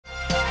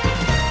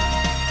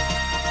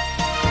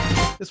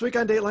This week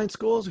on Dateline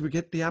Schools, we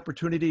get the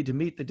opportunity to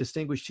meet the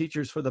distinguished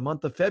teachers for the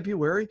month of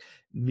February,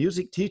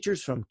 music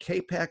teachers from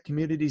KPAC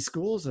Community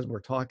Schools, and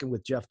we're talking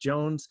with Jeff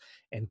Jones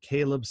and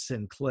Caleb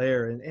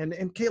Sinclair.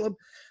 And Caleb,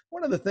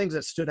 one of the things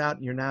that stood out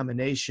in your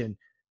nomination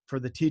for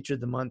the Teacher of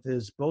the Month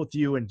is both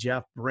you and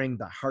Jeff bring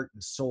the heart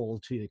and soul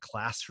to the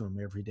classroom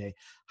every day.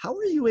 How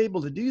are you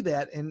able to do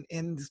that?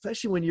 And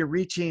especially when you're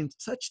reaching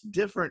such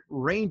different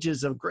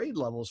ranges of grade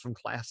levels from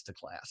class to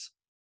class?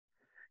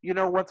 You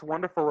know, what's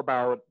wonderful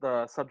about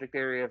the subject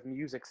area of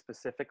music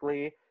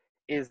specifically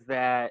is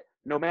that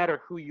no matter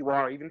who you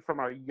are, even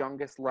from our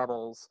youngest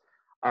levels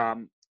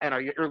and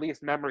our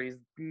earliest memories,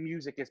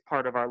 music is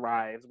part of our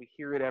lives. We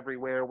hear it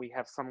everywhere. We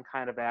have some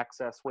kind of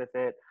access with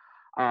it.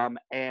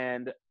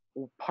 And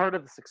part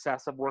of the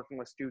success of working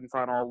with students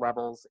on all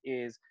levels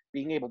is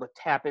being able to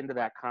tap into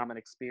that common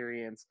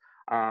experience.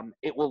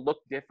 It will look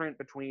different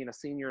between a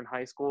senior in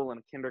high school and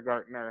a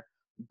kindergartner,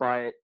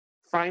 but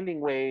finding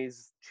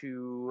ways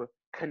to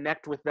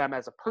connect with them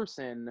as a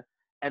person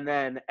and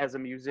then as a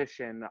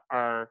musician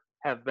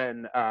have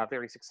been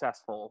very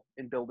successful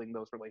in building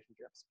those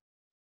relationships.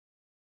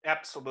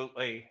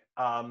 Absolutely.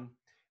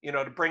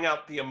 To bring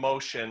out the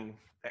emotion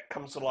that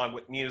comes along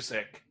with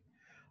music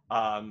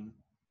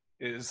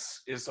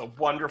is a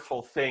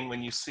wonderful thing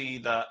when you see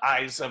the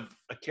eyes of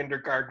a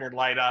kindergartner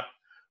light up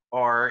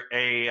or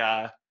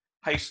a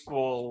high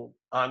school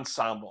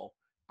ensemble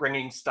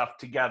bringing stuff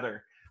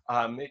together.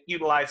 It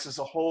utilizes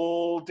a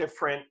whole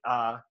different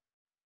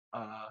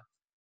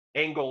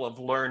angle of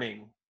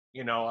learning,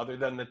 other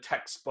than the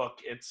textbook.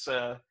 It's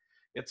a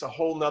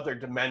whole nother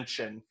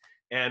dimension.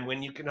 And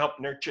when you can help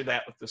nurture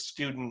that with the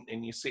student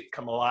and you see it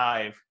come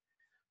alive,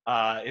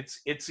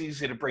 it's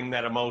easy to bring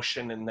that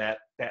emotion and that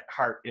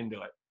heart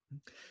into it.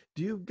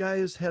 Do you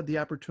guys have the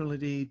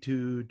opportunity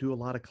to do a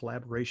lot of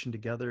collaboration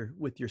together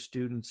with your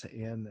students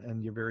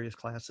and your various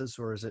classes,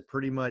 or is it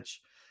pretty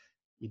much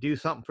you do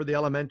something for the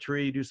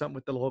elementary, you do something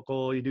with the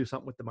local, you do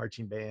something with the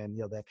marching band,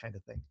 that kind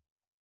of thing?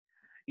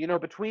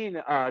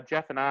 Between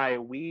Jeff and I,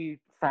 we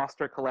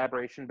foster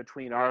collaboration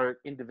between our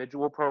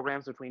individual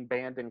programs, between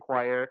band and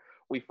choir.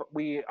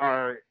 We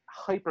are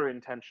hyper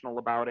intentional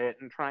about it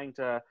and trying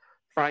to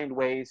find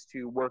ways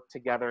to work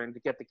together and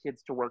to get the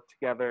kids to work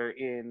together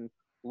in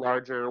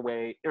larger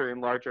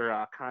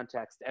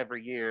context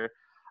every year.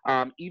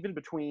 Even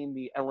between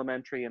the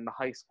elementary and the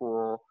high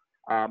school,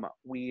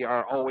 we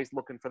are always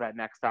looking for that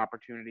next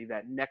opportunity,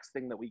 that next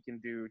thing that we can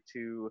do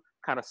to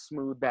kind of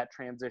smooth that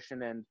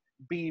transition and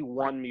be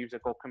one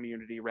musical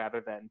community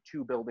rather than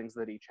two buildings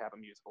that each have a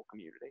musical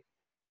community.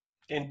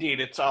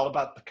 Indeed, it's all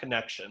about the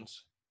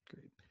connections.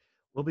 Great.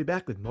 We'll be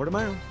back with more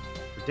tomorrow.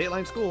 For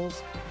Dateline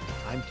Schools,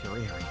 I'm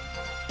Terry Herring.